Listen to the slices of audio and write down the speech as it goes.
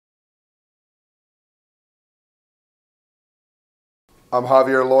I'm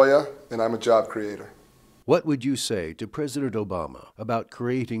Javier Loya, and I'm a job creator. What would you say to President Obama about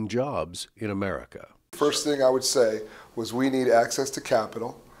creating jobs in America? First thing I would say was we need access to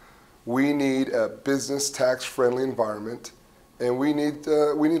capital, we need a business tax-friendly environment, and we need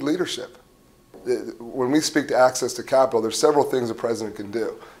leadership. When we speak to access to capital, there's several things the president can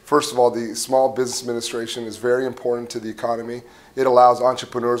do. First of all, the Small Business Administration is very important to the economy. It allows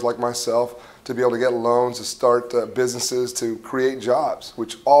entrepreneurs like myself to be able to get loans, to start businesses, to create jobs,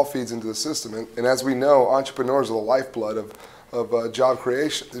 which all feeds into the system. And as we know, entrepreneurs are the lifeblood of job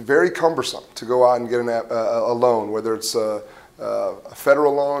creation. It's very cumbersome to go out and get a loan, whether it's a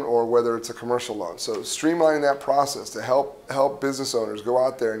federal loan or whether it's a commercial loan. So streamlining that process to help business owners go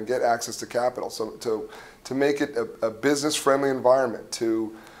out there and get access to capital. So to make it a business-friendly environment,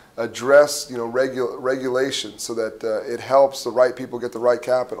 to address regulation so that it helps the right people get the right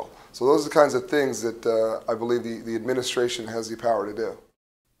capital. So those are the kinds of things that I believe the administration has the power to do.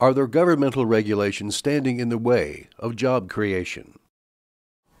 Are there governmental regulations standing in the way of job creation?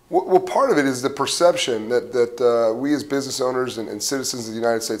 Well, part of it is the perception that we as business owners and citizens of the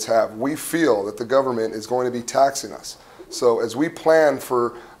United States have. We feel that the government is going to be taxing us. So as we plan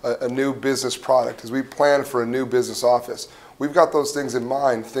for a new business product, as we plan for a new business office, we've got those things in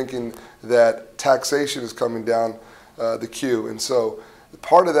mind, thinking that taxation is coming down the queue. And so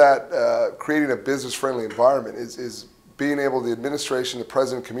part of that, creating a business-friendly environment is being able, the administration, the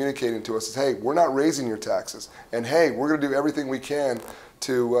president communicating to us is, hey, we're not raising your taxes. And hey, we're going to do everything we can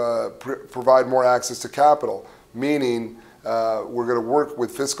to provide more access to capital, meaning we're going to work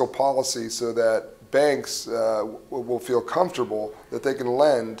with fiscal policy so that banks will feel comfortable that they can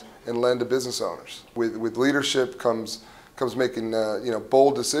lend to business owners. With leadership comes making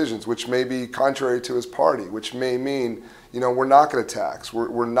bold decisions, which may be contrary to his party, which may mean we're not going to tax,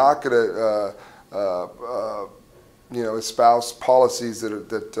 we're not going to espouse policies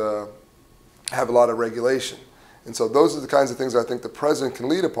that have a lot of regulation. And so those are the kinds of things I think the president can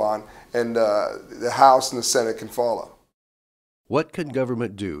lead upon, and the House and the Senate can follow. What can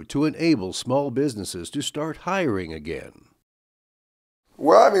government do to enable small businesses to start hiring again?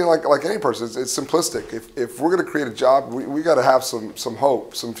 Well, I mean, like any person, it's simplistic. If we're going to create a job, we got to have some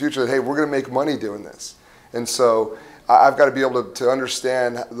hope, some future that, hey, we're going to make money doing this. And so I've got to be able to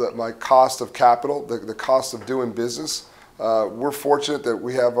understand my cost of capital, the cost of doing business. We're fortunate that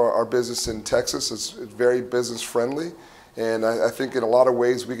we have our business in Texas. It's very business friendly. And I think in a lot of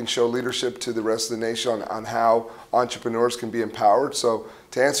ways we can show leadership to the rest of the nation on how entrepreneurs can be empowered. So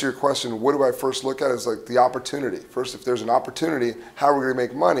to answer your question, what do I first look at is like the opportunity. First, if there's an opportunity, how are we going to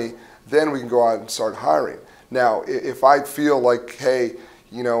make money? Then we can go out and start hiring. Now, if I feel like, hey,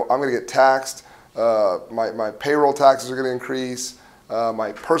 I'm going to get taxed, my payroll taxes are going to increase,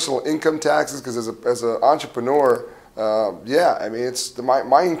 my personal income taxes, because as an entrepreneur, yeah, I mean,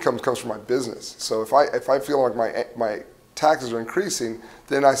 my income comes from my business. So if I feel like my taxes are increasing,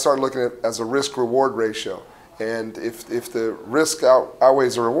 then I start looking at it as a risk-reward ratio. And if the risk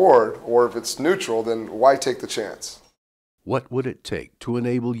outweighs the reward, or if it's neutral, then why take the chance? What would it take to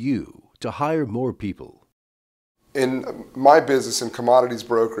enable you to hire more people? In my business in commodities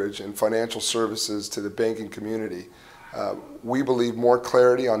brokerage and financial services to the banking community, we believe more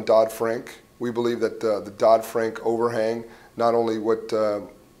clarity on Dodd-Frank. We believe that the Dodd-Frank overhang, not only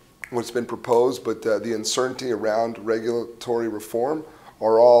what's been proposed, but the uncertainty around regulatory reform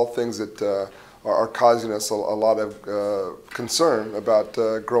are all things that are causing us a lot of concern about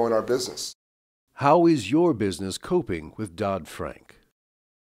growing our business. How is your business coping with Dodd-Frank?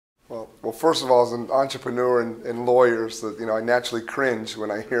 Well, first of all, as an entrepreneur and lawyers, I naturally cringe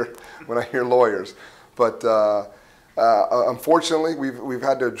when I hear lawyers, but unfortunately, we've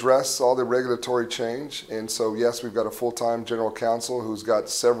had to address all the regulatory change, and so yes, we've got a full-time general counsel who's got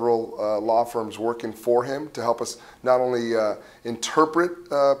several law firms working for him to help us not only interpret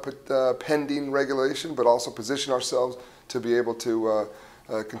pending regulation, but also position ourselves to be able to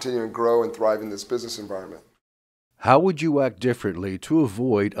continue and grow and thrive in this business environment. How would you act differently to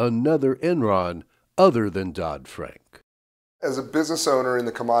avoid another Enron other than Dodd-Frank? As a business owner in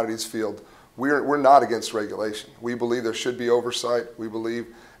the commodities field, we're not against regulation. We believe there should be oversight. We believe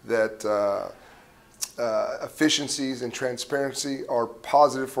that efficiencies and transparency are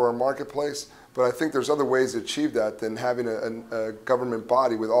positive for our marketplace, but I think there's other ways to achieve that than having a government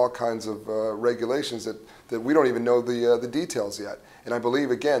body with all kinds of regulations that we don't even know the details yet. And I believe,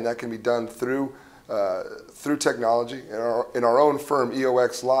 again, that can be done through technology. In our own firm,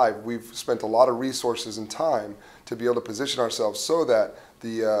 EOX Live, we've spent a lot of resources and time to be able to position ourselves so that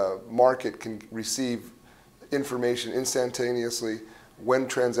the market can receive information instantaneously when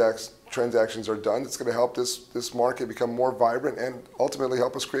transactions are done. It's going to help this market become more vibrant and ultimately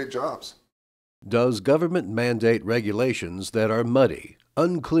help us create jobs. Does government mandate regulations that are muddy,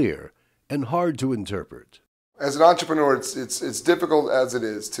 unclear, and hard to interpret? As an entrepreneur, it's difficult as it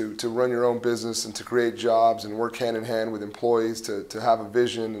is to run your own business and to create jobs and work hand in hand with employees to have a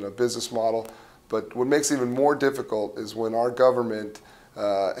vision and a business model. But what makes it even more difficult is when our government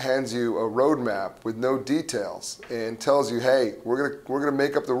hands you a roadmap with no details and tells you, hey, we're gonna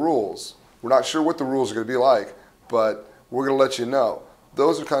make up the rules. We're not sure what the rules are gonna be like, but we're gonna let you know.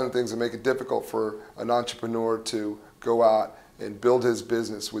 Those are kind of things that make it difficult for an entrepreneur to go out and build his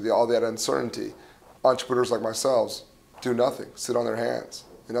business with all that uncertainty. Entrepreneurs like myself do nothing, sit on their hands,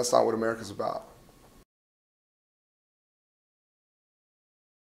 and that's not what America's about.